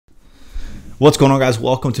What's going on, guys?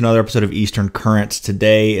 Welcome to another episode of Eastern Currents.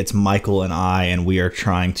 Today, it's Michael and I, and we are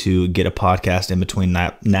trying to get a podcast in between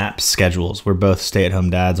nap schedules. We're both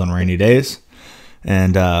stay-at-home dads on rainy days,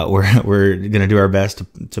 and we're going to do our best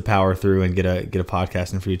to power through and get a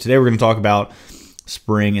podcast in for you. Today, we're going to talk about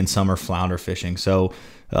spring and summer flounder fishing. So,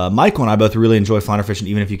 Michael and I both really enjoy flounder fishing,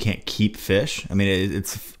 even if you can't keep fish. I mean,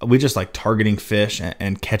 we just like targeting fish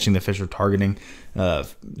and catching the fish we're targeting.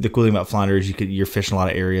 The cool thing about flounder is you're fishing a lot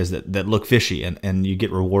of areas that look fishy, and you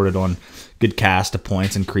get rewarded on good cast to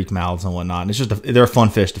points and creek mouths and whatnot. And it's just they're a fun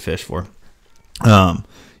fish to fish for.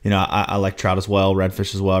 I like trout as well,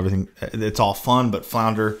 redfish as well. Everything, it's all fun, but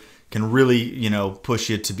flounder can really push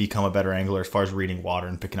you to become a better angler as far as reading water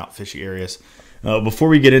and picking out fishy areas. Before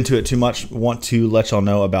we get into it too much, I want to let y'all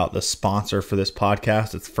know about the sponsor for this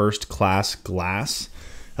podcast. It's First Class Glass.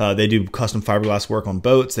 They do custom fiberglass work on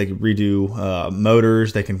boats. They can redo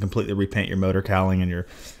motors. They can completely repaint your motor cowling and your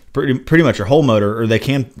pretty much your whole motor, or they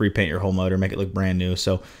can repaint your whole motor, make it look brand new.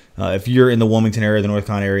 So if you're in the Wilmington area, the North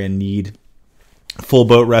Carolina area, and need full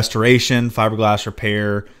boat restoration, fiberglass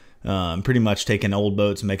repair, pretty much taking old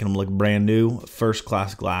boats and making them look brand new, First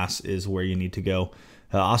Class Glass is where you need to go.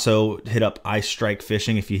 Also, hit up Ice Strike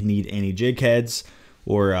Fishing if you need any jig heads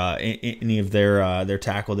or any of their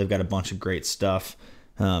tackle. They've got a bunch of great stuff,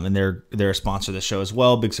 and they're a sponsor of the show as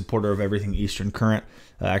well. Big supporter of everything Eastern Current.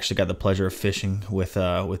 I actually got the pleasure of fishing with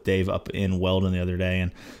Dave up in Weldon the other day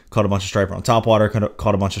and caught a bunch of striper on topwater,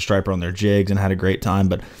 caught a bunch of striper on their jigs, and had a great time.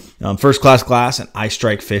 But First Class Glass and Ice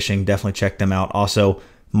Strike Fishing, definitely check them out. Also,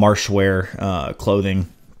 Marshwear clothing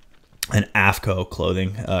and AFCO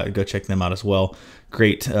clothing, go check them out as well.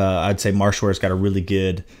 Great. I'd say Marshwear's got a really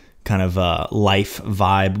good kind of life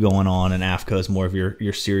vibe going on, and AFCO is more of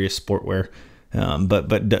your serious sportwear.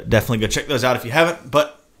 But definitely go check those out if you haven't.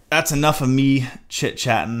 But that's enough of me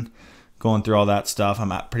chit-chatting, going through all that stuff.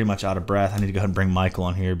 I'm pretty much out of breath. I need to go ahead and bring Michael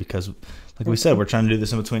on here because, like we said, we're trying to do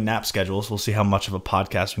this in between nap schedules. We'll see how much of a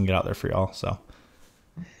podcast we can get out there for y'all. So,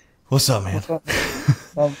 what's up, man? What's up?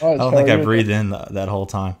 I don't think I breathed in that whole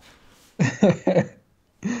time.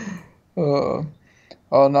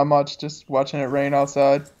 Not much. Just watching it rain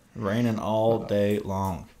outside. Raining all day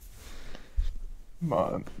long.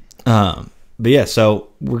 Come But yeah, so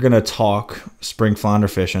we're gonna talk spring flounder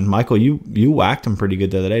fishing. Michael, you whacked them pretty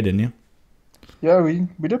good the other day, didn't you? Yeah, we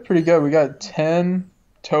did pretty good. We got 10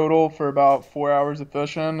 total for about 4 hours of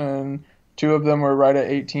fishing, and 2 of them were right at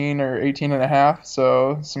 18 or 18 and a half.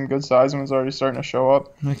 So some good size ones already starting to show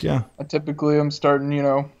up. Heck yeah. I'm starting,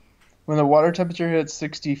 when the water temperature hits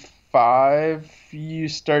 65, you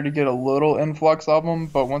start to get a little influx of them.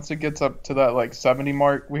 But once it gets up to that like 70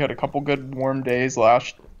 mark, we had a couple good warm days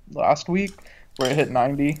last week where it hit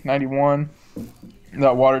 90, 91.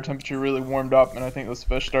 That water temperature really warmed up, and I think those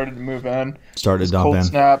fish started to move in. Started to dump cold in.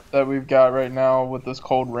 Snap that we've got right now with this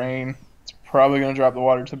cold rain, it's probably going to drop the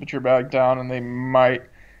water temperature back down, and they might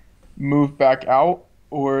move back out,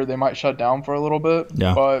 or they might shut down for a little bit.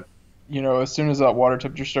 Yeah. But as soon as that water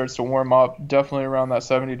temperature starts to warm up, definitely around that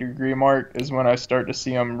 70-degree mark is when I start to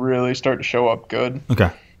see them really start to show up good.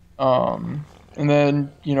 Okay. And then,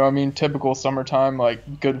 typical summertime,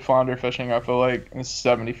 like good flounder fishing, I feel like is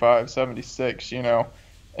 75, 76, and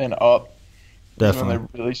up. Definitely. Is when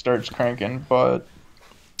they really starts cranking. But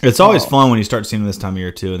it's always fun when you start seeing them this time of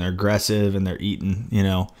year too, and they're aggressive and they're eating,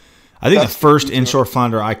 I think the first inshore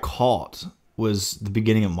flounder I caught was the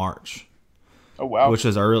beginning of March. Oh, wow. Which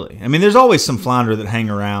was early. I mean, there's always some flounder that hang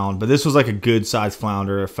around, but this was like a good sized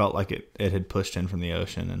flounder. It felt like it had pushed in from the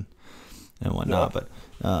ocean and whatnot. Yeah. But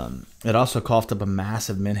it also coughed up a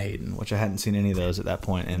massive menhaden, which I hadn't seen any of those at that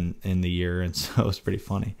point in the year, and so it was pretty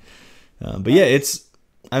funny. But yeah,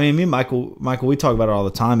 me and Michael, we talk about it all the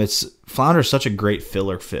time. Flounder is such a great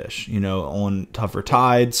filler fish. On tougher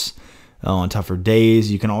tides, on tougher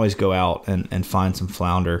days, you can always go out and find some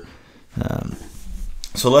flounder.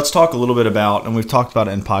 So let's talk a little bit about, and we've talked about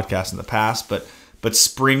it in podcasts in the past, but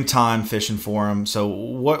springtime fishing for them. So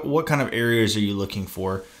what kind of areas are you looking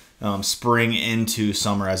for spring into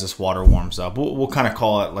summer as this water warms up? We'll kind of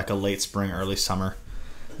call it like a late spring, early summer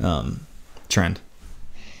trend.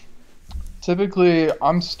 Typically,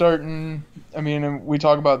 I'm starting, and we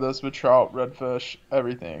talk about this with trout, redfish,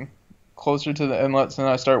 everything. Closer to the inlets, and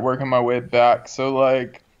I start working my way back. So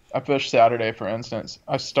like, I fished Saturday, for instance.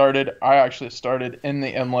 I actually started in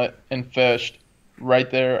the inlet and fished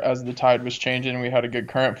right there as the tide was changing. We had a good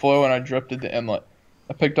current flow, and I drifted the inlet.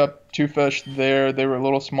 I picked up 2 fish there. They were a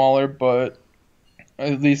little smaller, but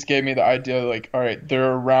at least gave me the idea, like, all right,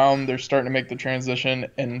 they're starting to make the transition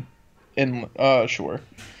in shore.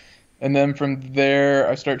 And then from there,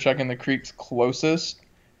 I start checking the creeks closest,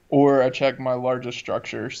 or I check my largest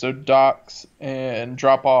structure. So docks and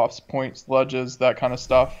drop-offs, points, ledges, that kind of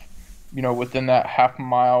stuff, within that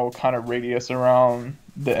half-mile kind of radius around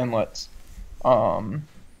the inlets. And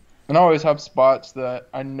I always have spots that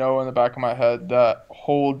I know in the back of my head that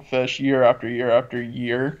hold fish year after year after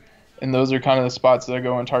year. And those are kind of the spots that I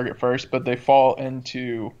go and target first, but they fall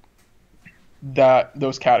into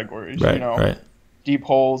those categories, Right. Deep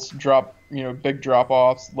holes, big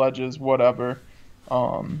drop-offs, ledges, whatever.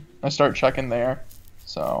 I start checking there.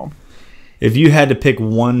 So If you had to pick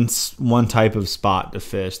one type of spot to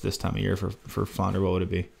fish this time of year for flounder, what would it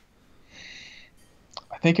be?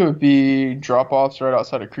 I think it would be drop-offs right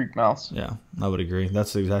outside of creek mouths. Yeah, I would agree.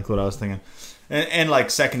 That's exactly what I was thinking. And like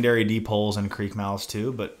secondary deep holes and creek mouths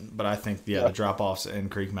too, but I think the drop offs and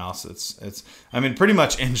creek mouths, it's I mean pretty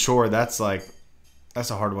much inshore. That's a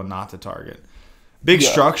hard one not to target. Big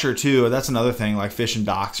structure too. That's another thing. Like fishing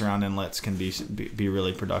docks around inlets can be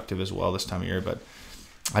really productive as well this time of year. But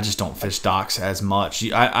I just don't fish docks as much.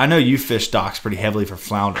 I know you fish docks pretty heavily for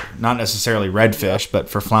flounder, not necessarily redfish, but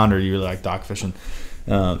for flounder you really like dock fishing.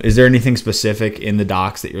 Is there anything specific in the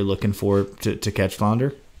docks that you're looking for to catch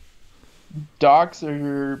flounder? Docks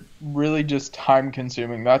are really just time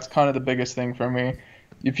consuming. That's kind of the biggest thing for me.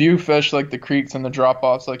 If you fish like the creeks and the drop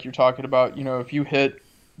offs like you're talking about, if you hit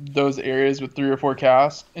those areas with 3 or 4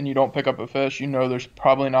 casts and you don't pick up a fish, there's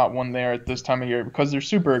probably not one there at this time of year because they're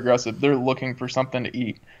super aggressive. They're looking for something to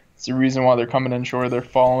eat. It's the reason why they're coming inshore. They're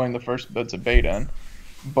following the first bits of bait in.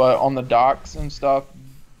 But on the docks and stuff,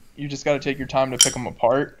 you just got to take your time to pick them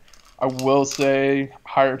apart. I will say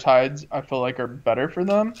higher tides I feel like are better for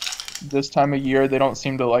them. This time of year, they don't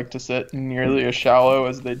seem to like to sit nearly as shallow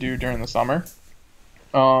as they do during the summer.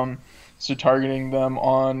 So targeting them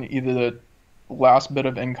on either the last bit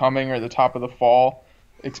of incoming or the top of the fall,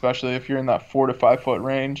 especially if you're in that 4 to 5 foot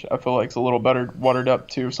range, I feel like it's a little better water depth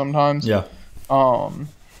too sometimes. Yeah.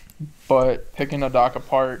 But picking a dock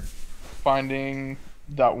apart, finding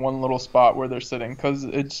that one little spot where they're sitting, because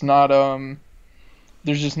it's not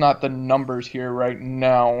there's just not the numbers here right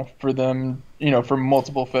now for them, for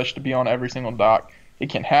multiple fish to be on every single dock. It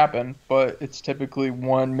can happen, but it's typically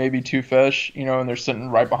 1, maybe 2 fish, and they're sitting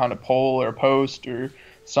right behind a pole or a post or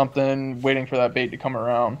something waiting for that bait to come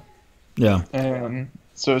around. Yeah. And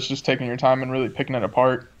so it's just taking your time and really picking it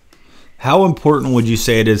apart. How important would you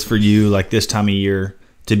say it is for you, like this time of year,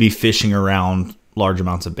 to be fishing around large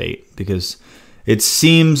amounts of bait? Because it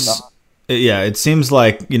seems... Yeah, it seems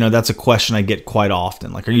like, that's a question I get quite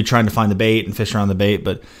often. Like, are you trying to find the bait and fish around the bait?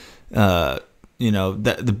 But,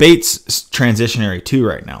 the bait's transitionary too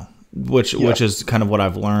right now, which is kind of what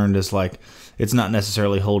I've learned is like, it's not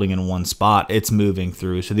necessarily holding in one spot. It's moving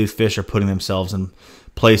through. So these fish are putting themselves in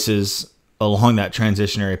places along that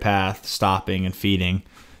transitionary path, stopping and feeding,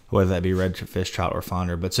 whether that be redfish, trout, or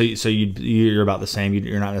flounder. But so you're about the same.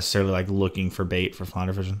 You're not necessarily like looking for bait for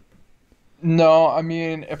flounder fishing. No, I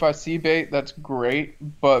mean, if I see bait, that's great,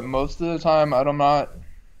 but most of the time I'm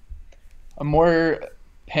more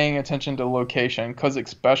paying attention to location, because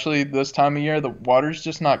especially this time of year, the water's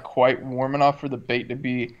just not quite warm enough for the bait to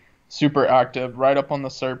be super active right up on the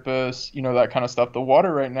surface, that kind of stuff. The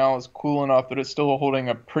water right now is cool enough that it's still holding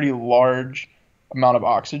a pretty large amount of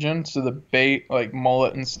oxygen, so the bait, like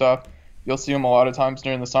mullet and stuff, you'll see them a lot of times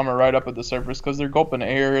during the summer right up at the surface because they're gulping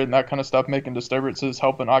air and that kind of stuff, making disturbances,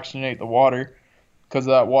 helping oxygenate the water, because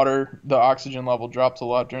that water, the oxygen level drops a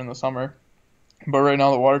lot during the summer. But right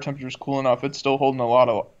now the water temperature is cool enough, it's still holding a lot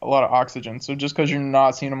of oxygen. So just because you're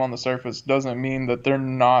not seeing them on the surface doesn't mean that they're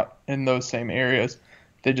not in those same areas.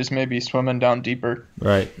 They just may be swimming down deeper.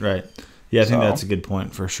 Right. Yeah, I think that's a good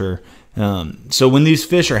point for sure. So when these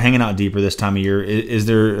fish are hanging out deeper this time of year, is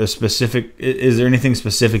there anything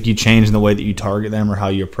specific you change in the way that you target them or how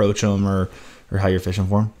you approach them or how you're fishing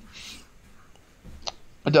for them?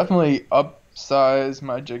 I definitely upsize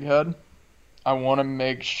my jig head. I want to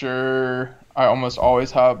make sure I almost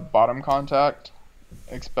always have bottom contact,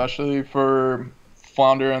 especially for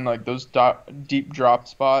flounder and like those deep drop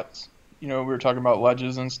spots. We were talking about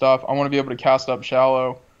ledges and stuff. I want to be able to cast up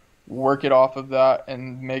shallow, work it off of that,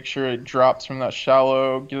 and make sure it drops from that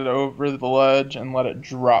shallow, get it over the ledge, and let it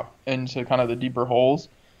drop into kind of the deeper holes.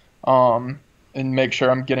 And make sure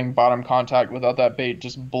I'm getting bottom contact without that bait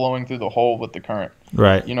just blowing through the hole with the current.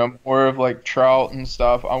 Right. More of like trout and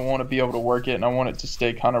stuff, I want to be able to work it, and I want it to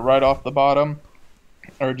stay kind of right off the bottom,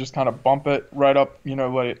 or just kind of bump it right up,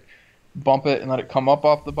 let it bump it and let it come up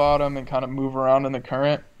off the bottom and kind of move around in the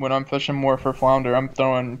current. When I'm fishing more for flounder, I'm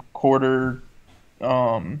throwing quarter,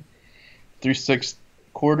 3/6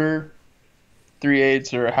 quarter,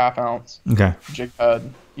 3/8 or a half ounce okay jig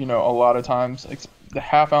head, a lot of times, The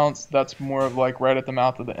half ounce, that's more of like right at the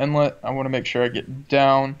mouth of the inlet. I want to make sure I get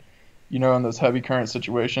down, in those heavy current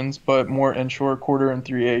situations, but more inshore, 1/4 and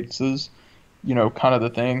 3/8 is, kind of the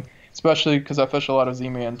thing. Especially because I fish a lot of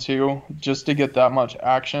Z-Man too, just to get that much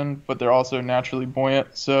action, but they're also naturally buoyant,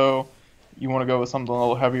 so you want to go with something a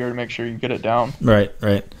little heavier to make sure you get it down. Right.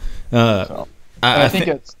 So, I think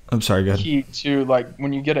it's I'm sorry, go ahead. key to, like,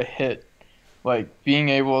 when you get a hit, like being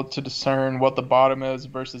able to discern what the bottom is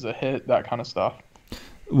versus a hit, that kind of stuff.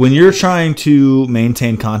 When you're trying to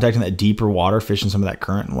maintain contact in that deeper water, fishing some of that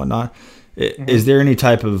current and whatnot, is there any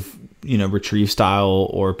type of retrieve style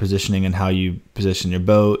or positioning in how you position your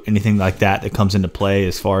boat, anything like that comes into play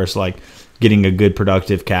as far as like getting a good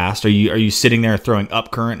productive cast? Are you sitting there throwing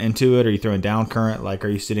up current into it? Are you throwing down current? Like, are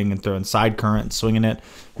you sitting and throwing side current, swinging it,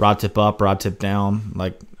 rod tip up, rod tip down,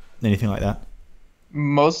 like anything like that?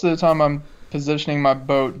 Most of the time I'm positioning my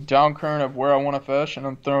boat down current of where I want to fish, and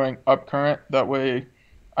I'm throwing up current. That way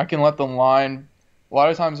I can let the line, a lot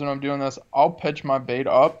of times when I'm doing this, I'll pitch my bait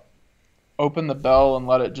up, open the bell, and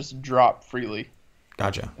let it just drop freely.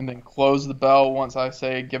 Gotcha. And then close the bell once I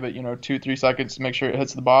say give it 2-3 seconds to make sure it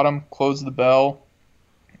hits the bottom. Close the bell,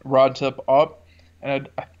 rod tip up, and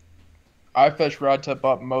I fish rod tip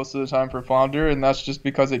up most of the time for flounder, and that's just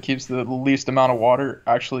because it keeps the least amount of water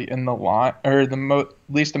actually in the line, or the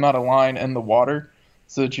least amount of line in the water,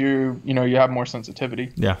 so that you have more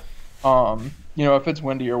sensitivity. Yeah. If it's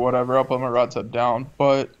windy or whatever, I'll put my rod tip down,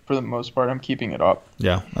 but for the most part, I'm keeping it up.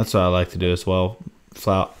 Yeah, that's what I like to do as well.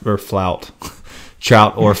 Trout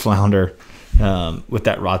or flounder, with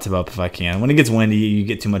that rod tip up if I can. When it gets windy, you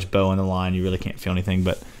get too much bow in the line, you really can't feel anything.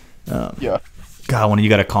 But yeah, God, when you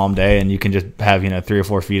got a calm day and you can just have 3 or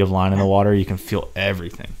 4 feet of line in the water, you can feel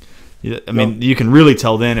everything. I mean, you can really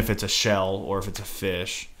tell then if it's a shell or if it's a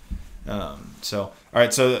fish. All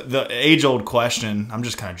right. So the age-old question, I'm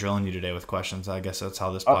just kind of drilling you today with questions. I guess that's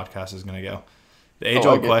how this podcast is going to go. The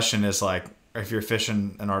age-old question is like, if you're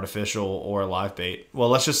fishing an artificial or a live bait. Well,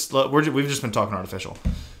 we've just been talking artificial.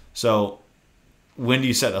 So when do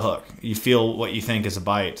you set the hook? You feel what you think is a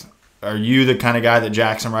bite. Are you the kind of guy that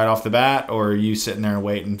jacks them right off the bat, or are you sitting there and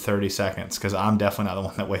waiting 30 seconds? Because I'm definitely not the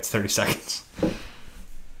one that waits 30 seconds.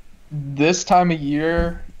 This time of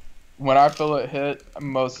year, when I feel it hit,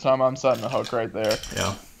 most of the time I'm setting the hook right there.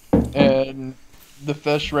 Yeah. And the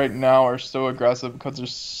fish right now are so aggressive because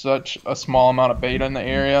there's such a small amount of bait in the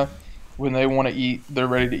area. When they want to eat, they're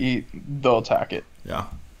ready to eat, they'll attack it. Yeah.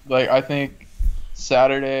 Like, I think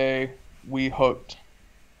Saturday we hooked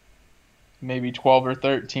maybe 12 or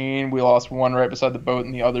 13. We lost one right beside the boat,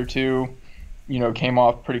 and the other two, came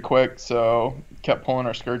off pretty quick. So kept pulling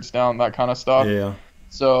our skirts down, that kind of stuff. Yeah.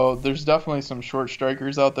 So there's definitely some short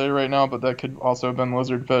strikers out there right now, but that could also have been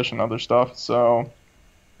lizardfish and other stuff. So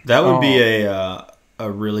that would be a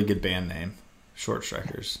really good band name, Short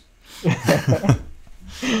Strikers.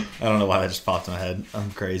 I don't know why that just popped in my head.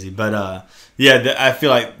 I'm crazy, but I feel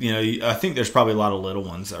like I think there's probably a lot of little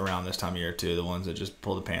ones around this time of year too. The ones that just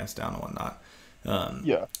pull the pants down and whatnot.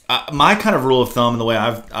 My kind of rule of thumb and the way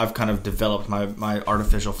I've kind of developed my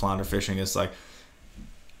artificial flounder fishing is like,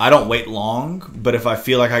 I don't wait long, but if I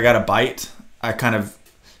feel like I got a bite, I kind of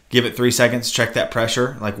give it 3 seconds, check that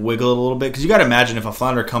pressure, like wiggle it a little bit, because you got to imagine if a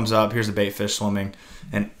flounder comes up, here's a bait fish swimming,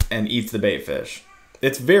 and eats the bait fish.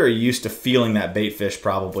 It's very used to feeling that bait fish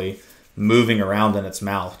probably moving around in its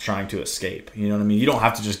mouth trying to escape. You know what I mean? You don't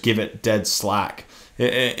have to just give it dead slack.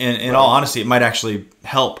 In all honesty, it might actually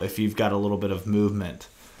help if you've got a little bit of movement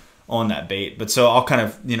on that bait. But so I'll kind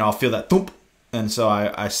of, I'll feel that thump. And so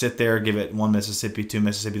I sit there, give it 1 Mississippi, 2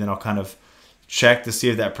 Mississippi, then I'll kind of check to see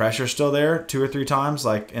if that pressure's still there 2 or 3 times,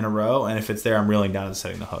 like in a row. And if it's there, I'm reeling down and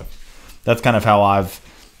setting the hook. That's kind of how I've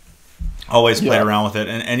always played around with it,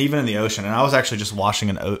 and even in the ocean. And I was actually just watching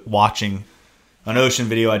an ocean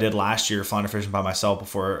video I did last year, flounder fishing by myself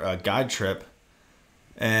before a guide trip.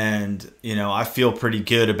 And, I feel pretty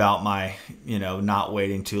good about my, not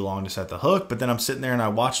waiting too long to set the hook. But then I'm sitting there and I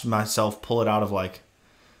watched myself pull it out of like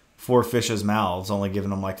 4 fish's mouths, only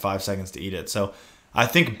giving them like 5 seconds to eat it. So I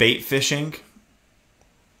think bait fishing,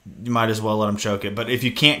 you might as well let them choke it. But if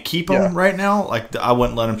you can't keep them right now, like I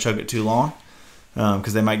wouldn't let them choke it too long.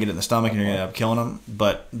 Because they might get it in the stomach and you're going to end up killing them.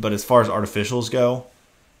 But as far as artificials go,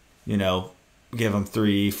 give them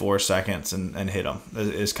 3-4 seconds and hit them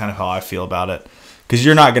is kind of how I feel about it. Because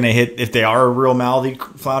you're not going to hit, if they are a real mouthy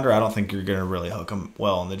flounder, I don't think you're going to really hook them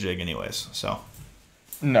well on the jig anyways. So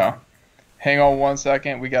no. Hang on 1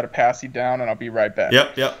 second. We got to pass you down and I'll be right back.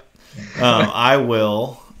 Yep. I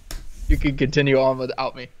will. You can continue on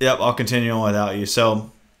without me. Yep, I'll continue on without you.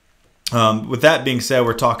 So with that being said,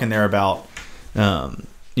 we're talking there about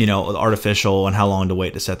artificial and how long to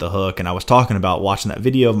wait to set the hook. And I was talking about watching that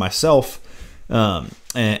video of myself,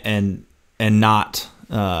 and not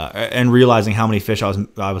and realizing how many fish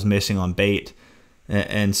I was missing on bait.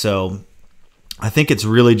 And so I think it's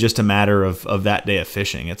really just a matter of that day of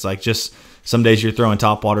fishing. It's like just some days you're throwing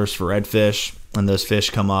topwaters for redfish, and those fish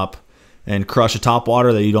come up and crush a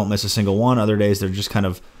topwater that you don't miss a single one. Other days they're just kind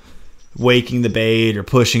of waking the bait or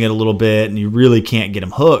pushing it a little bit, and you really can't get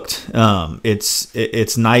them hooked.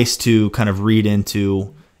 It's nice to kind of read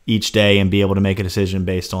into each day and be able to make a decision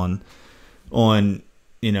based on when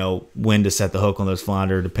to set the hook on those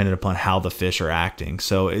flounder, depending upon how the fish are acting.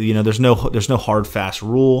 So there's no hard fast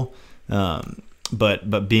rule,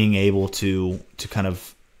 but being able to kind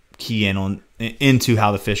of key into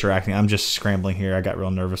how the fish are acting. I'm just scrambling here. I got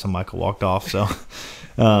real nervous when Michael walked off. So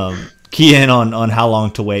key in on how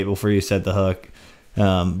long to wait before you set the hook.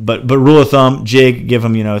 But rule of thumb, jig, give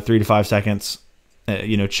them 3 to 5 seconds.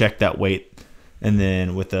 Check that weight. And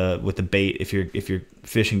then with the bait, if you're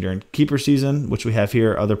fishing during keeper season, which we have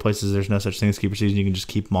here, other places there's no such thing as keeper season. You can just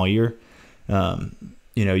keep them all year.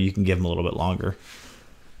 You can give them a little bit longer.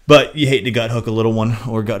 But you hate to gut hook a little one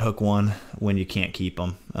or gut hook one when you can't keep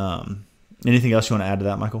them. Anything else you want to add to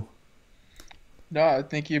that, Michael? No, I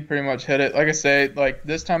think you pretty much hit it. Like I say, like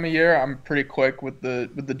this time of year, I'm pretty quick with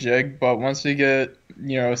the jig. But once we get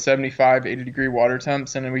 75, 80 degree water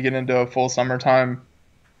temps, and then we get into a full summertime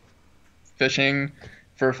fishing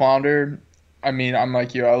for flounder, I mean, I'm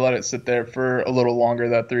like you. I let it sit there for a little longer,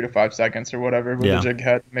 that 3 to 5 seconds or whatever, with the jig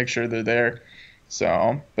head, make sure they're there.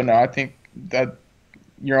 So, but no, I think that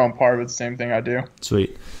you're on par with the same thing I do.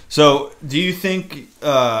 Sweet. So, do you think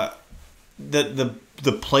that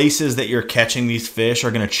the places that you're catching these fish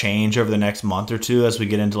are going to change over the next month or two as we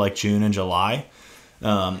get into like June and July?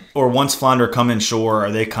 Or once flounder come inshore,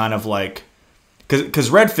 are they kind of like,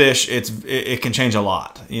 because redfish, it can change a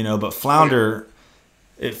lot, but flounder,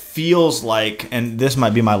 it feels like, and this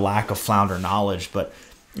might be my lack of flounder knowledge, but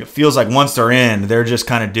it feels like once they're in, they're just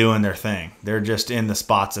kind of doing their thing. They're just in the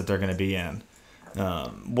spots that they're going to be in.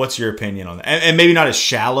 What's your opinion on that? And maybe not as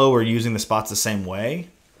shallow or using the spots the same way,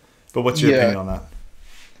 but what's your opinion on that?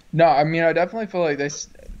 No, I mean, I definitely feel like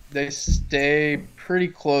they stay pretty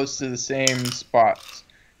close to the same spots.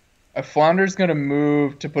 A flounder's going to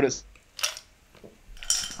move to put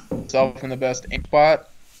itself in the best aim spot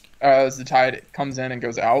as the tide comes in and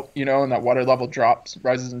goes out, and that water level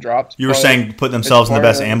rises and drops. You were saying put themselves in the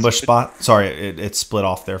best ambush spot? Sorry, it split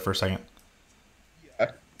off there for a second.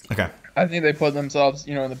 Yeah. Okay. I think they put themselves,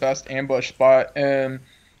 in the best ambush spot, and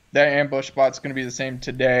that ambush spot's going to be the same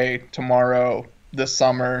today, tomorrow, this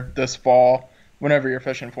summer, this fall, whenever you're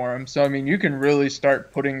fishing for them. So, I mean, you can really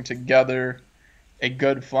start putting together a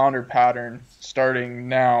good flounder pattern starting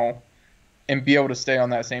now and be able to stay on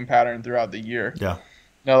that same pattern throughout the year. Yeah.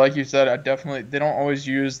 Now, like you said, they don't always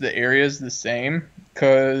use the areas the same,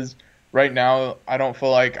 because right now I don't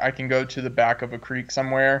feel like I can go to the back of a creek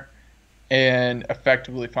somewhere and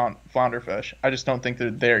effectively flounder fish. I just don't think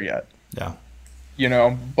they're there yet. Yeah.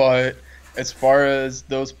 But as far as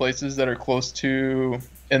those places that are close to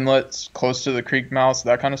inlets, close to the creek mouths,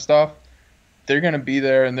 that kind of stuff, they're going to be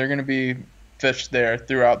there, and they're going to be fish there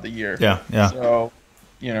throughout the year. Yeah, yeah. So,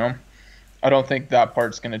 I don't think that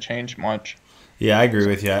part's going to change much. Yeah, I agree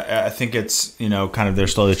with you. I think it's, kind of they're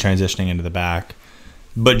slowly transitioning into the back.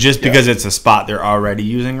 But just because it's a spot they're already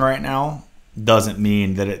using right now doesn't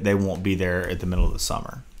mean that they won't be there at the middle of the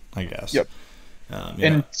summer, I guess. Yep.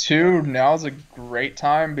 And two, now's a great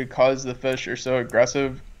time because the fish are so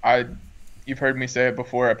aggressive. You've heard me say it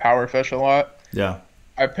before, I power fish a lot. Yeah.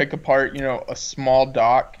 I pick apart, a small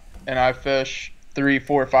dock, and I fish 3,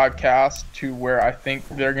 4, 5 casts to where I think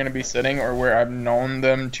they're going to be sitting, or where I've known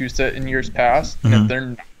them to sit in years past. Mm-hmm. And if they're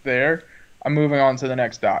not there, I'm moving on to the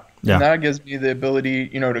next dock. Yeah. And that gives me the ability,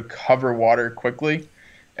 to cover water quickly.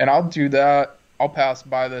 And I'll do that. I'll pass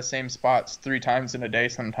by the same spots 3 times in a day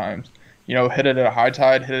sometimes. Hit it at a high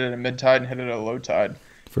tide, hit it at a mid tide, and hit it at a low tide.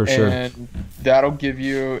 For sure. And that'll give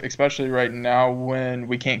you, especially right now when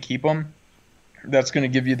we can't keep them, that's going to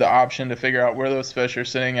give you the option to figure out where those fish are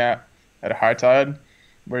sitting at a high tide,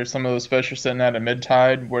 where some of those fish are sitting at a mid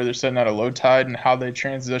tide, where they're sitting at a low tide, and how they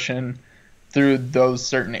transition through those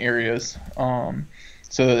certain areas.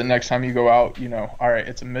 So that the next time you go out, all right,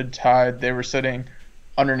 it's a mid tide. They were sitting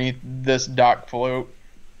underneath this dock float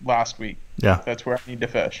last week. Yeah. That's where I need to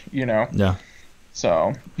fish, Yeah.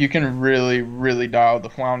 So you can really, really dial the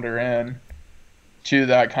flounder in to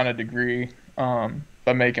that kind of degree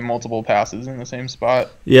by making multiple passes in the same spot.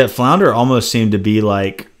 Yeah, flounder almost seemed to be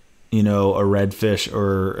like, a redfish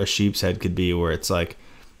or a sheep's head could be, where it's like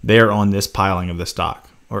they're on this piling of this dock.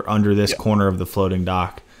 or under this corner of the floating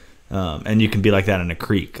dock. And you can be like that in a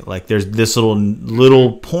creek. Like there's this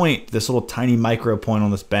little point, this little tiny micro point on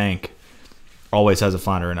this bank always has a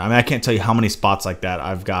flounder in it. I mean, I can't tell you how many spots like that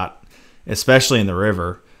I've got, especially in the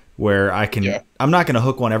river, where I can, I'm not going to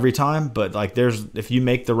hook one every time, but like if you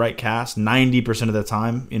make the right cast 90% of the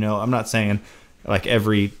time, you know, I'm not saying like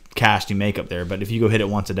every cast you make up there, but if you go hit it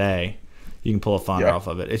once a day, you can pull a flounder off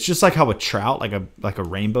of it. It's just like how a trout, like a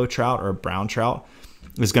rainbow trout or a brown trout,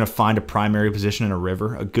 is going to find a primary position in a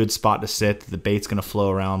river, a good spot to sit. The bait's going to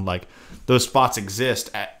flow around. Like those spots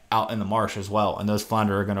exist out in the marsh as well, and those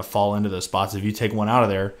flounder are going to fall into those spots. If you take one out of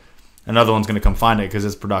there, another one's going to come find it because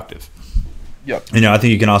it's productive. Yep. You know, I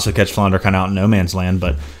think you can also catch flounder kind of out in no man's land,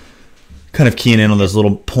 but kind of keying in on those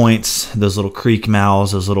little points, those little creek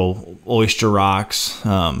mouths, those little oyster rocks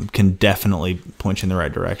can definitely point you in the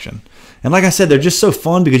right direction. And like I said, they're just so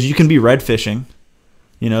fun because you can be red fishing,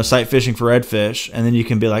 you know, sight fishing for redfish, and then you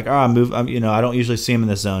can be like, I don't usually see them in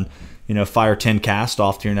this zone. You know, fire 10 cast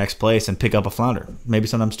off to your next place and pick up a flounder, maybe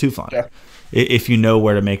sometimes 2 flounder, if you know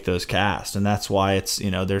where to make those casts. And that's why it's,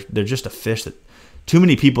 you know, they're just a fish that too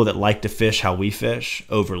many people that like to fish how we fish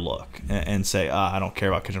overlook and say, I don't care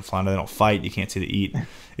about catching flounder. They don't fight. You can't see to eat.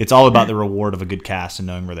 It's all about the reward of a good cast and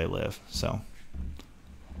knowing where they live. So,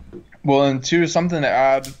 well, and two, something to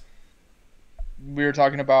add. We were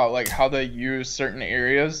talking about like how they use certain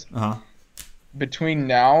areas. Between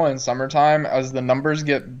now and summertime, as the numbers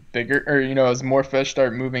get bigger, or you know, as more fish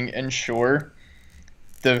start moving inshore,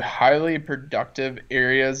 the highly productive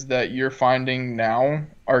areas that you're finding now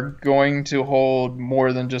are going to hold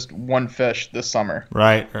more than just one fish this summer.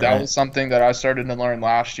 Right. That was something that I started to learn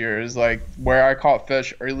last year, is like where I caught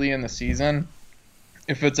fish early in the season,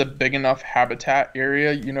 if it's a big enough habitat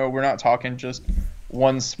area, you know, we're not talking just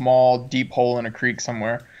one small deep hole in a creek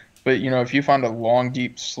somewhere, but you know, if you find a long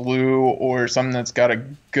deep slough or something that's got a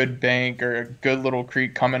good bank or a good little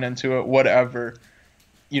creek coming into it, whatever,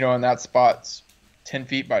 you know, and that spot's 10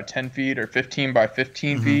 feet by 10 feet or 15 by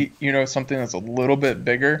 15 feet, you know, something that's a little bit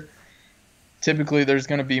bigger, typically there's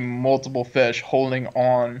going to be multiple fish holding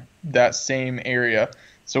on that same area.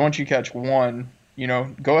 So once you catch one, you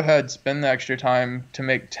know, go ahead, spend the extra time to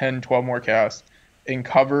make 10, 12 more casts and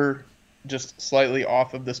cover just slightly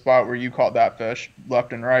off of the spot where you caught that fish,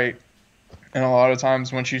 left and right. And a lot of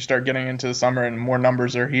times once you start getting into the summer and more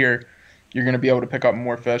numbers are here, you're going to be able to pick up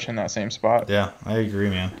more fish in that same spot. Yeah, I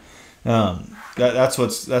agree, man. That's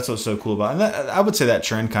what's so cool about it. And I would say that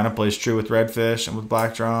trend kind of plays true with redfish and with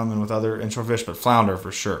black drum and with other inshore fish, but flounder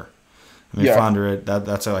for sure. I mean, flounder,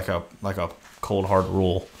 that's like a cold hard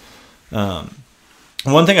rule.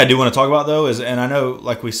 One thing I do want to talk about though is, and I know,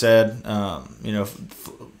 like we said, you know,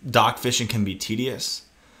 dock fishing can be tedious,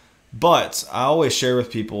 but I always share with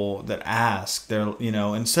people that ask, they're, you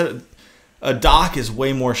know, a dock is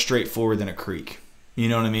way more straightforward than a creek. You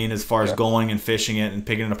know what I mean? As far as going and fishing it and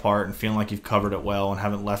picking it apart and feeling like you've covered it well and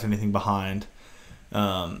haven't left anything behind.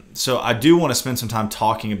 So I do want to spend some time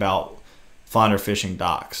talking about flounder fishing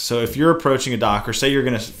docks. So if you're approaching a dock, or say you're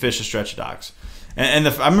going to fish a stretch of docks, and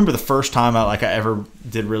I remember the first time I ever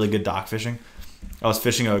did really good dock fishing, I was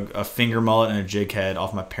fishing a finger mullet and a jig head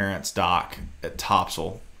off my parents' dock at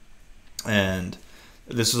Topsail. And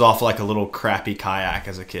this was off like a little crappy kayak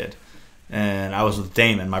as a kid. And I was with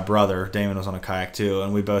Damon, my brother. Damon was on a kayak too.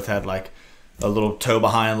 And we both had like a little tow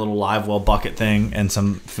behind, little live well bucket thing and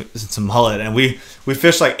some mullet. And we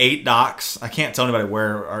fished like 8 docks. I can't tell anybody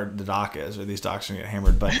where the dock is, or these docks are going to get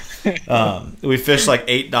hammered. But we fished like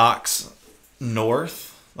 8 docks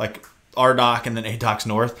north, like our dock, and then 8 docks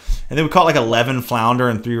north, and then we caught like 11 flounder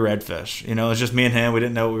and 3 redfish. You know, it was just me and him. We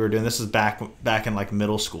didn't know what we were doing. This was back in like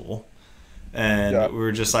middle school, and we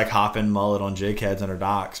were just like hopping mullet on jig heads under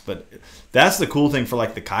docks. But that's the cool thing for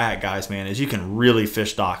like the kayak guys, man, is you can really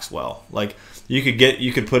fish docks well. Like you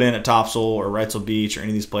could put in at Topsail or Wrightsville Beach or any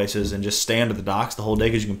of these places and just stay under the docks the whole day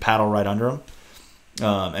because you can paddle right under them.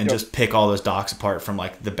 And just pick all those docks apart from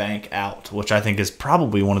like the bank out, which I think is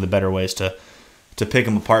probably one of the better ways to pick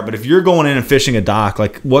them apart. But if you're going in and fishing a dock,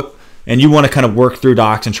 and you want to kind of work through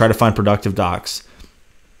docks and try to find productive docks,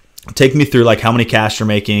 take me through like how many casts you're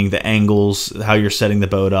making, the angles, how you're setting the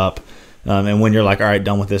boat up, and when you're like, all right,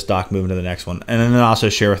 done with this dock, moving to the next one. And then also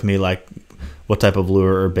share with me like what type of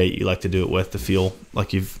lure or bait you like to do it with to feel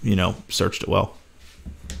like you've, you know, searched it well.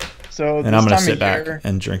 So and I'm going to sit back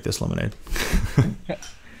and drink this lemonade.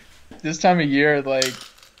 This time of year, like,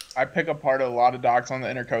 I pick apart a lot of docks on the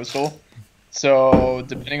intercoastal. So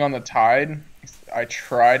depending on the tide, I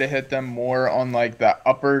try to hit them more on like the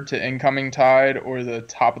upper to incoming tide or the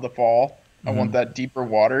top of the fall. I want that deeper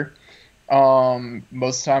water.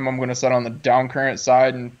 Most of the time I'm going to set on the down current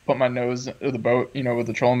side and put my nose of the boat, with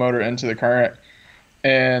the trolling motor into the current.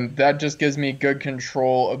 And that just gives me good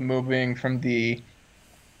control of moving from the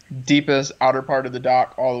deepest outer part of the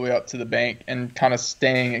dock all the way up to the bank and kind of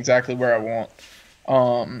staying exactly where I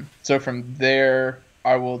want. So from there,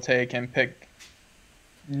 I will take and pick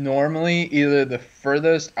normally either the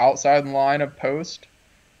furthest outside line of post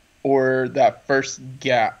or that first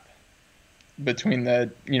gap between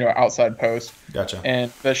the outside post. Gotcha.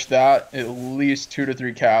 And fish that at least 2 to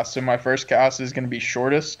 3 casts. So my first cast is going to be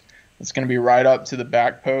shortest. It's going to be right up to the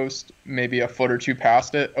back post, maybe a foot or two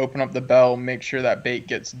past it. Open up the bell, make sure that bait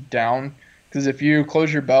gets down. Because if you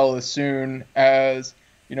close your bell as soon as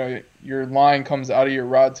your line comes out of your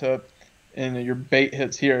rod tip and your bait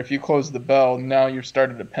hits here, if you close the bell, now you've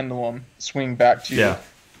started a pendulum swing back to you. Yeah.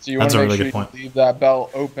 So you want to make sure you leave that bell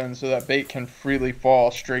open so that bait can freely fall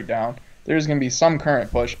straight down. There's going to be some current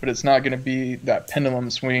push, but it's not going to be that pendulum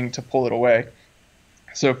swing to pull it away.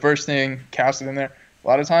 So first thing, cast it in there. A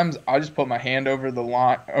lot of times I just put my hand over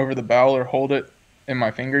the bell or hold it in my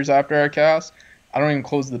fingers after I cast. I don't even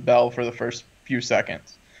close the bell for the first few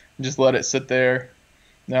seconds. Just let it sit there.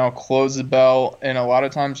 Now close the bell, and a lot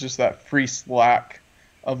of times just that free slack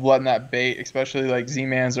of letting that bait, especially like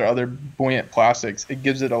Z-Mans or other buoyant plastics, it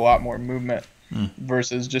gives it a lot more movement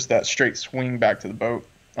versus just that straight swing back to the boat.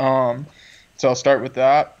 So I'll start with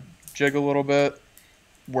that, jig a little bit,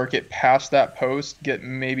 work it past that post, get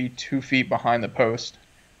maybe 2 feet behind the post.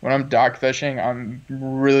 When I'm dock fishing, I'm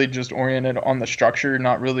really just oriented on the structure,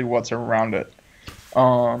 not really what's around it.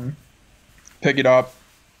 Pick it up,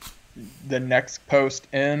 the next post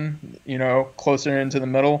in, closer into the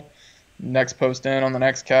middle, next post in on the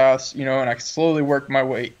next cast, and I slowly work my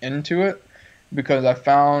way into it, because I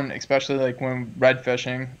found, especially like when red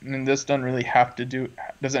fishing, and this doesn't really have to do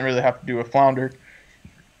with flounder,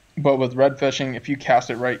 but with red fishing, if you cast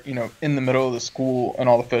it right, in the middle of the school, and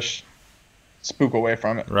all the fish spook away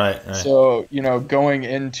from it. Right. So, going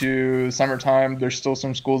into summertime, there's still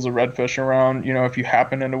some schools of redfish around. If you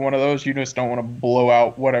happen into one of those, you just don't want to blow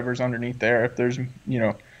out whatever's underneath there. If there's,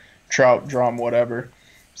 trout, drum, whatever.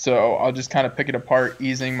 So I'll just kind of pick it apart,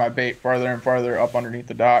 easing my bait farther and farther up underneath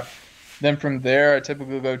the dock. Then from there, I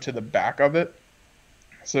typically go to the back of it.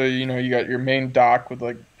 So, you got your main dock with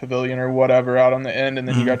like pavilion or whatever out on the end, and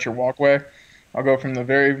then you got your walkway. I'll go from the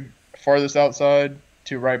very farthest outside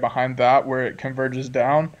to right behind that where it converges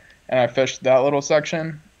down, and I fish that little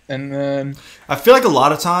section. And then I feel like a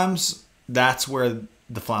lot of times that's where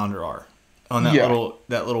the flounder are, on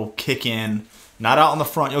that little kick in, not out on the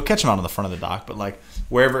front. You'll catch them out on the front of the dock, but like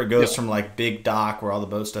wherever it goes from like big dock where all the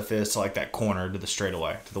boat stuff is to like that corner to the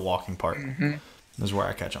straightaway to the walking part. Is where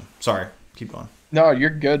I catch them. Sorry, keep going. No, you're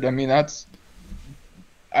good. I mean,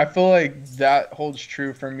 I feel like that holds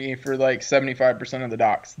true for me for like 75% of the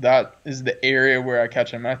docks. That is the area where I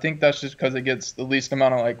catch them. And I think that's just because it gets the least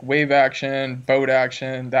amount of like wave action, boat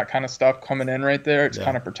action, that kind of stuff coming in right there. It's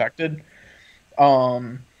kind of protected.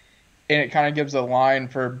 And it kind of gives a line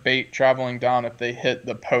for bait traveling down. If they hit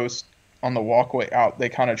the post on the walkway out, they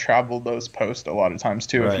kind of travel those posts a lot of times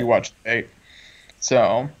too, if you watch the bait.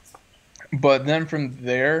 So, but then from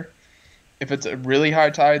there, if it's a really high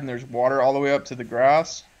tide and there's water all the way up to the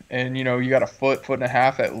grass, and you got a foot and a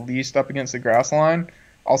half at least up against the grass line,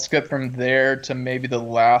 I'll skip from there to maybe the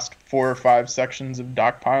last 4 or 5 sections of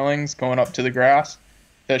dock pilings going up to the grass,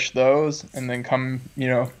 fish those, and then come,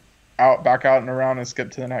 back out and around and skip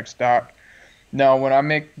to the next dock. Now, when I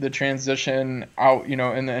make the transition out, in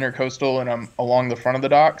the intercoastal and I'm along the front of the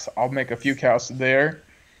docks, I'll make a few casts there.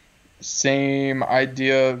 Same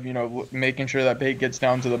idea of, making sure that bait gets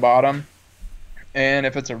down to the bottom. And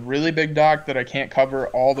if it's a really big dock that I can't cover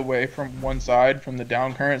all the way from one side, from the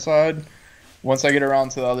down current side, once I get around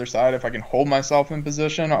to the other side, if I can hold myself in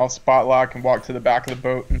position, I'll spot lock and walk to the back of the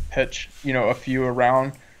boat and pitch, a few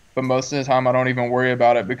around. But most of the time I don't even worry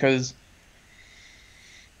about it, because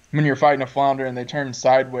when you're fighting a flounder and they turn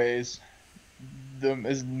sideways,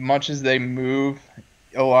 as much as they move,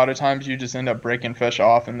 a lot of times you just end up breaking fish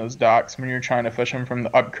off in those docks when you're trying to fish them from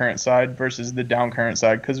the up current side versus the down current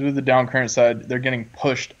side. Because with the down current side, they're getting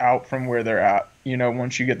pushed out from where they're at.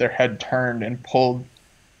 Once you get their head turned and pulled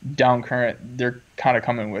down current, they're kind of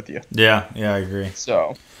coming with you. Yeah, I agree.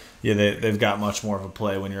 So, yeah, they've got much more of a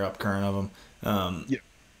play when you're up current of them.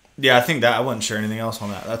 Yeah, I think that I wouldn't share anything else on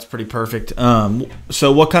that. That's pretty perfect.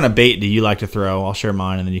 So what kind of bait do you like to throw? I'll share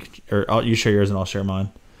mine, and then you share yours, and I'll share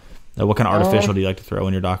mine. What kind of artificial do you like to throw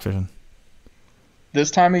when you're dock fishing? This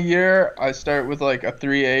time of year, I start with like a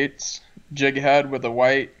 3/8 jig head with a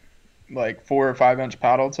white, like 4 or 5 inch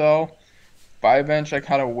paddle tail. 5-inch, I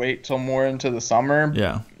kind of wait till more into the summer.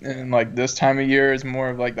 Yeah. And like this time of year is more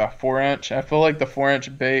of like the 4-inch. I feel like the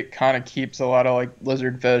 4-inch bait kind of keeps a lot of like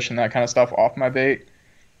lizard fish and that kind of stuff off my bait.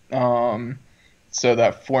 So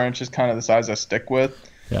that 4-inch is kind of the size I stick with.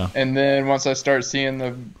 Yeah. And then once I start seeing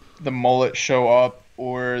the mullet show up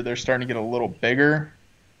or they're starting to get a little bigger,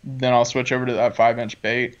 then I'll switch over to that 5-inch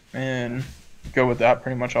bait and go with that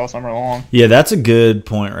pretty much all summer long. Yeah, that's a good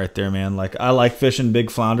point right there, man. Like I like fishing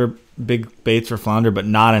big baits for flounder, but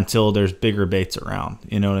not until there's bigger baits around.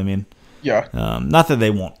 You know what I mean? Yeah. Not that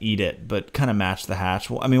they won't eat it, but kind of match the hatch.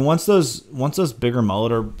 Well, I mean, once those bigger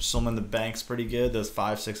mullet are swimming the banks pretty good, those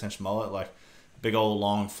 5-6 inch mullet, like big old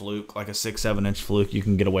long fluke, like a 6-7 inch fluke, you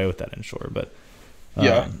can get away with that inshore. But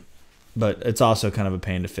yeah. But it's also kind of a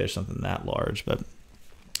pain to fish something that large. But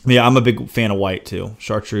yeah, I'm a big fan of white too,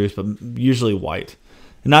 chartreuse, but usually white.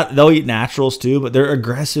 They'll eat naturals too, but they're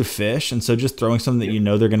aggressive fish, and so just throwing something that you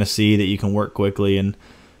know they're going to see that you can work quickly and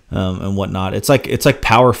whatnot. It's like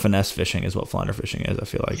power finesse fishing is what flounder fishing is. I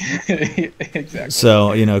feel like exactly.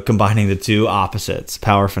 So combining the two opposites,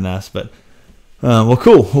 power finesse. But well,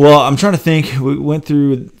 cool. Well, I'm trying to think. We went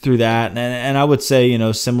through that, and I would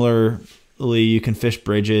say similarly, you can fish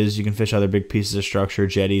bridges, you can fish other big pieces of structure,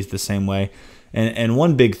 jetties the same way. And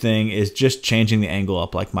one big thing is just changing the angle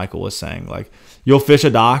up, like Michael was saying. Like you'll fish a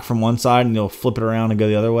dock from one side and you'll flip it around and go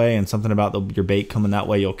the other way, and something about your bait coming that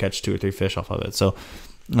way, you'll catch 2 or 3 fish off of it. So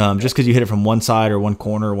just because you hit it from one side or one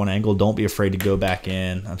corner or one angle, don't be afraid to go back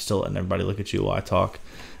in. I'm still letting everybody look at you while I talk.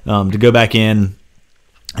 To go back in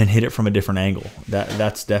and hit it from a different angle.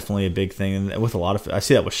 That's definitely a big thing. And with a lot of, I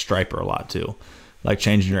see that with striper a lot too. Like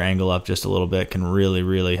changing your angle up just a little bit can really,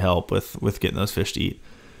 really help with getting those fish to eat.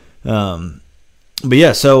 But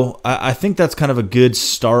yeah, so I think that's kind of a good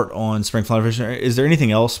start on spring flounder fishing. Is there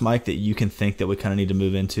anything else, Mike, that you can think that we kind of need to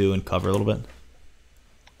move into and cover a little bit?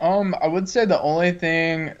 I would say the only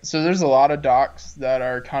thing, so there's a lot of docks that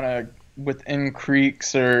are kind of within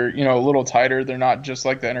creeks or, a little tighter. They're not just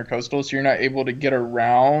like the intercoastal, so you're not able to get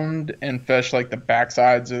around and fish like the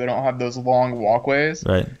backsides, or they don't have those long walkways.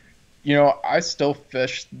 Right. I still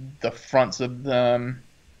fish the fronts of them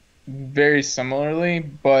very similarly,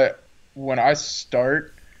 but when I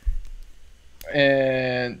start,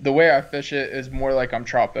 and the way I fish it is more like I'm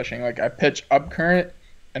trout fishing. Like I pitch up current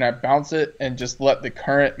and I bounce it and just let the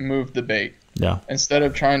current move the bait. Yeah. Instead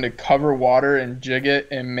of trying to cover water and jig it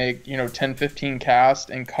and make 10, 15 casts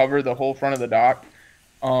and cover the whole front of the dock,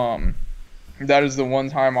 that is the one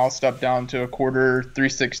time I'll step down to a quarter,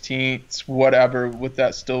 3/16, whatever, with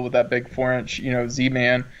that big 4-inch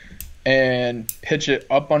Z-man, and pitch it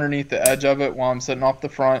up underneath the edge of it while I'm sitting off the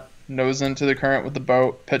front, nose into the current with the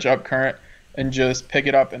boat, pitch up current, and just pick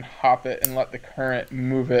it up and hop it and let the current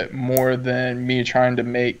move it more than me trying to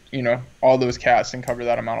make all those casts and cover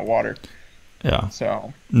that amount of water. Yeah.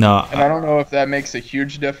 So no, and I don't know if that makes a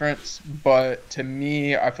huge difference, but to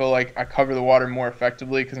me, I feel like I cover the water more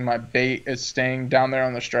effectively because my bait is staying down there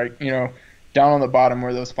on the strike, down on the bottom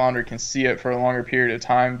where those flounder can see it for a longer period of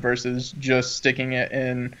time versus just sticking it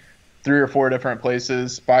in 3 or 4 different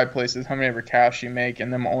places, 5 places, how many ever casts you make,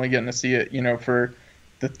 and them only getting to see it, for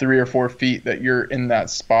the 3 or 4 feet that you're in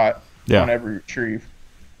that spot on every retrieve.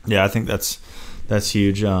 Yeah, I think that's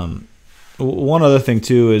huge. One other thing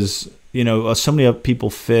too is, so many people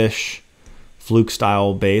fish fluke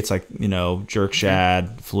style baits, like, jerk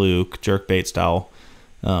shad, fluke, jerk bait style,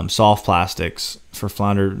 soft plastics for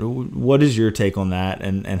flounder. What is your take on that?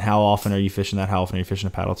 And how often are you fishing that? How often are you fishing a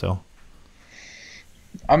paddle tail?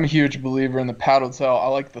 I'm a huge believer in the paddle tail. I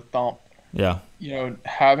like the thump. Yeah.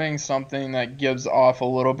 Having something that gives off a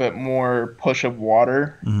little bit more push of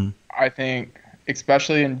water, I think,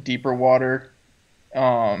 especially in deeper water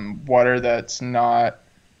that's not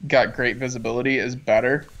got great visibility, is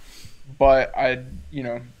better. But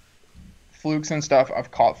flukes and stuff,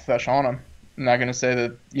 I've caught fish on them. I'm not going to say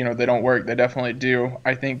that, they don't work. They definitely do.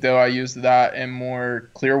 I think, though, I use that in more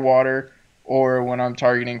clear water or when I'm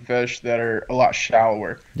targeting fish that are a lot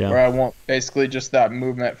shallower, where I want basically just that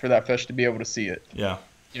movement for that fish to be able to see it. Yeah.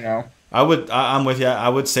 I'm with you. I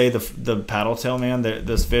would say the paddle tail, man,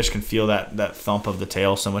 those fish can feel that thump of the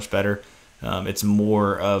tail so much better. It's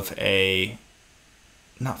more of a,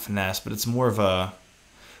 not finesse, but it's more of a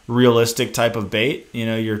realistic type of bait.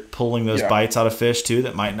 You're pulling those bites out of fish too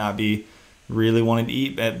that might not be really wanting to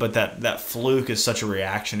eat, but that fluke is such a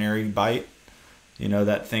reactionary bite.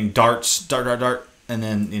 That thing darts, dart, and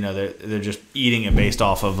then they're just eating it based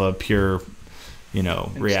off of a pure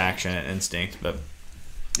reaction and instinct. But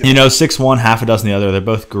 6-1, half a dozen the other. They're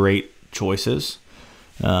both great choices.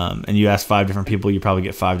 And you ask 5 different people, you probably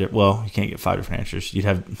get 5 different. Well, you can't get 5 different answers. You'd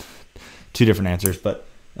have 2 different answers, but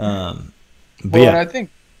But Well, and yeah, I think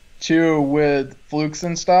too with flukes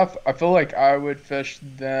and stuff, I feel like I would fish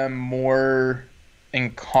them more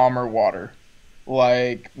in calmer water,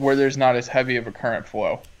 like where there's not as heavy of a current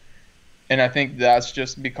flow. And I think that's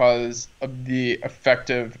just because of the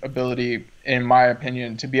effective ability, in my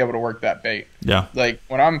opinion, to be able to work that bait. yeah, Like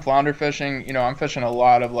when I'm flounder fishing, I'm fishing a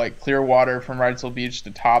lot of like clear water from Wrightsville Beach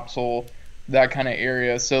to Topsail, that kind of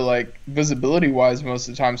area. So like visibility wise, most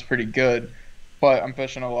of the time is pretty good, but I'm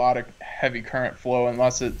fishing a lot of heavy current flow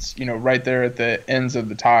unless it's right there at the ends of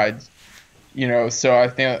the tides. So I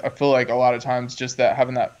feel like a lot of times just that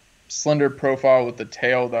having that slender profile with the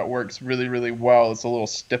tail that works really really well. It's a little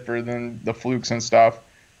stiffer than the flukes and stuff.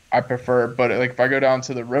 I prefer, but like if I go down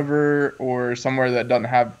to the river or somewhere that doesn't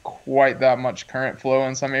have quite that much current flow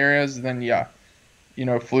in some areas, then yeah,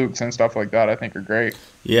 flukes and stuff like that I think are great.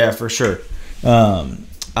 yeah, for sure.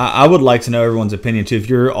 I would like to know everyone's opinion too. If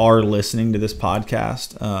you are listening to this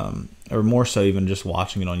podcast, or more so even just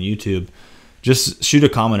watching it on YouTube, just shoot a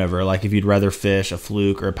comment over like if you'd rather fish a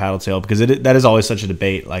fluke or a paddle tail, because that is always such a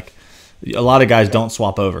debate. Like a lot of guys don't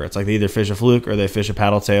swap over. It's like they either fish a fluke or they fish a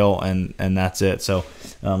paddle tail, and that's it. So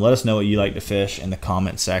let us know what you like to fish in the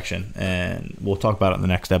comment section, and we'll talk about it in the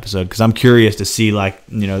next episode, because I'm curious to see, like,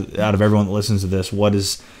 out of everyone that listens to this,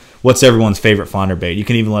 what's everyone's favorite flounder bait. You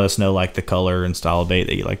can even let us know like the color and style of bait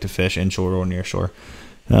that you like to fish inshore or near shore.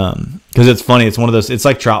 Because it's funny, it's one of those, it's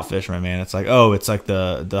like trout fisherman, man. It's like, it's like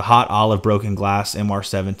the hot olive broken glass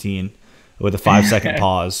MR17 with a 5-second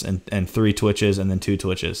pause and 3 twitches and then 2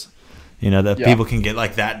 twitches. That people can get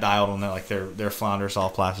like that dialed on their flounders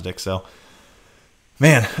all plastic. So,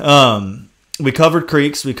 man, we covered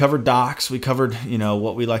creeks, we covered docks, we covered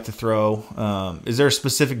what we like to throw. Is there a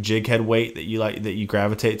specific jig head weight that you like, that you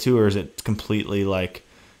gravitate to, or is it completely like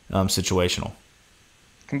situational?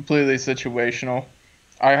 Completely situational.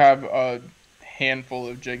 I have a handful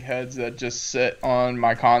of jig heads that just sit on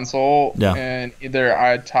my console, Yeah. and either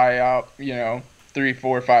I tie out 3,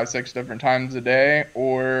 4, 5, 6 different times a day,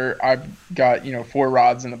 or I've got 4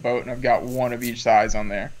 rods in the boat and I've got one of each size on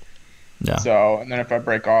there. Yeah. So, and then if I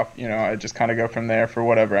break off, I just kind of go from there for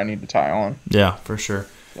whatever I need to tie on. Yeah, for sure.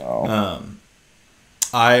 So,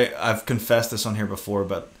 I've confessed this on here before,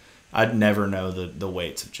 but I'd never know the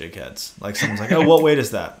weights of jig heads. Like someone's like, "Oh, what weight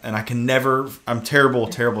is that?" And I can never. I'm terrible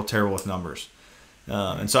with numbers.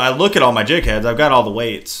 And so I look at all my jig heads. I've got all the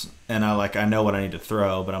weights, and I know what I need to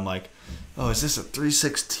throw. But I'm like, "Oh, is this a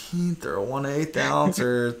 3/16 or a 1/8 ounce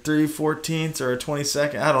or 3/14 or a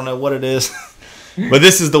 22nd? I don't know what it is." But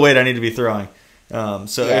this is the weight I need to be throwing.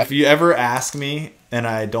 So if you ever ask me and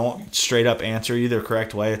I don't straight up answer you the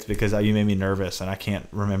correct way, it's because you made me nervous and I can't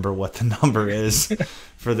remember what the number is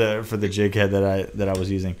for the jig head that I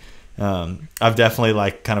was using. I've definitely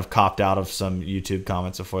like kind of copped out of some YouTube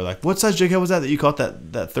comments before, like, what size jig head was that you caught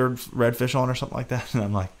that third redfish on or something like that? And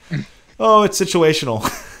I'm like, oh, it's situational.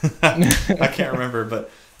 I can't remember,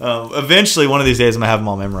 but eventually one of these days I'm gonna have them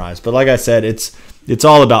all memorized. But like I said, it's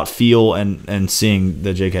all about feel and seeing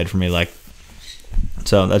the jig head for me. Like,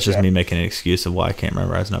 so that's just me making an excuse of why I can't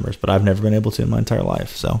memorize numbers, but I've never been able to in my entire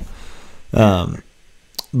life. So, but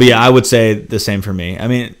yeah, I would say the same for me. I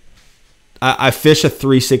mean, I fish a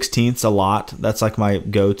 3/16 a lot. That's like my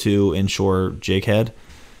go-to inshore jig head.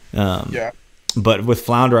 But with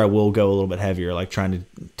flounder, I will go a little bit heavier, like trying to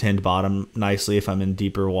tend bottom nicely. If I'm in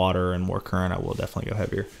deeper water and more current, I will definitely go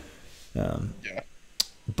heavier.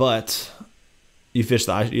 But you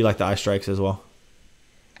like the eye strikes as well?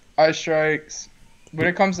 eye strikes. When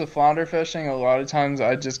it comes to flounder fishing, a lot of times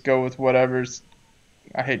I just go with whatever's,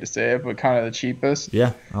 I hate to say it, but kind of the cheapest.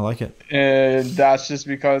 Yeah, I like it. And that's just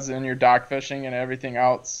because in your dock fishing and everything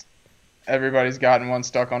else, everybody's gotten one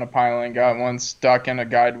stuck on a piling, got one stuck in a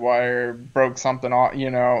guide wire, broke something off,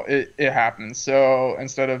 it happens. So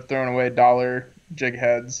instead of throwing away dollar jig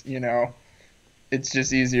heads, it's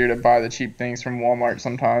just easier to buy the cheap things from Walmart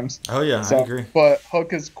sometimes. Oh yeah, I agree. But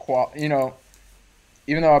hook is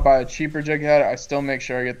even though I buy a cheaper jig head, I still make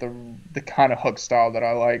sure I get the kind of hook style that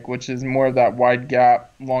I like, which is more of that wide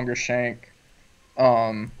gap, longer shank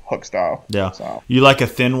hook style. Yeah. So, you like a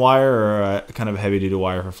thin wire or a kind of a heavy duty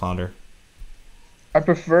wire for flounder? I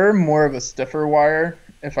prefer more of a stiffer wire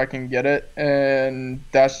if I can get it, and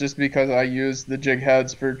that's just because I use the jig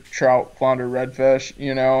heads for trout, flounder, redfish,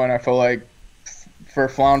 and I feel like for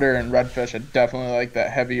flounder and redfish, I definitely like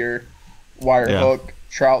that heavier wire hook.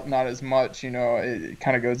 Trout, not as much, it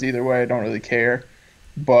kind of goes either way. I don't really care,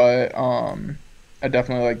 but I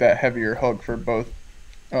definitely like that heavier hook for both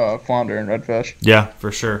flounder and redfish. Yeah,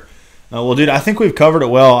 for sure. Well, dude, I think we've covered it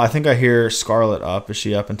well. I think I hear Scarlett up. Is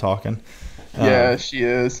she up and talking? Yeah, she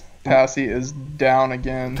is. Passy is down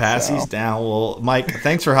again. Passy's down. Well, Mike,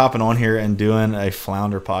 thanks for hopping on here and doing a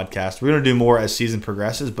flounder podcast. We're going to do more as season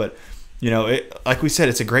progresses, but like we said,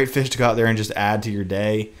 it's a great fish to go out there and just add to your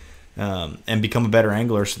day, and become a better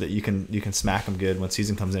angler so that you can smack them good when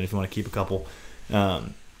season comes in if you want to keep a couple.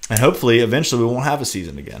 And hopefully, eventually, we won't have a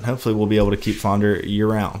season again. Hopefully, we'll be able to keep flounder year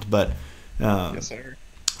round. But yes, sir.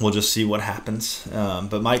 We'll just see what happens.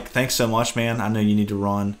 But Mike, thanks so much, man. I know you need to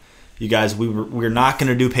run. You guys, we're not going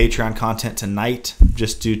to do Patreon content tonight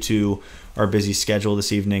just due to our busy schedule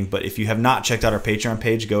this evening. But if you have not checked out our Patreon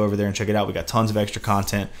page, go over there and check it out. We got tons of extra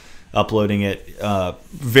content, uploading it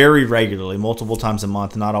very regularly, multiple times a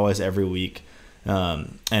month, not always every week.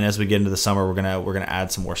 And as we get into the summer, we're gonna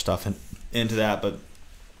add some more stuff into that. But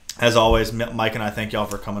as always, Mike and I thank y'all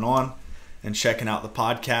for coming on and checking out the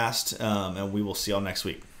podcast. And we will see y'all next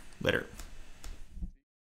week. Later.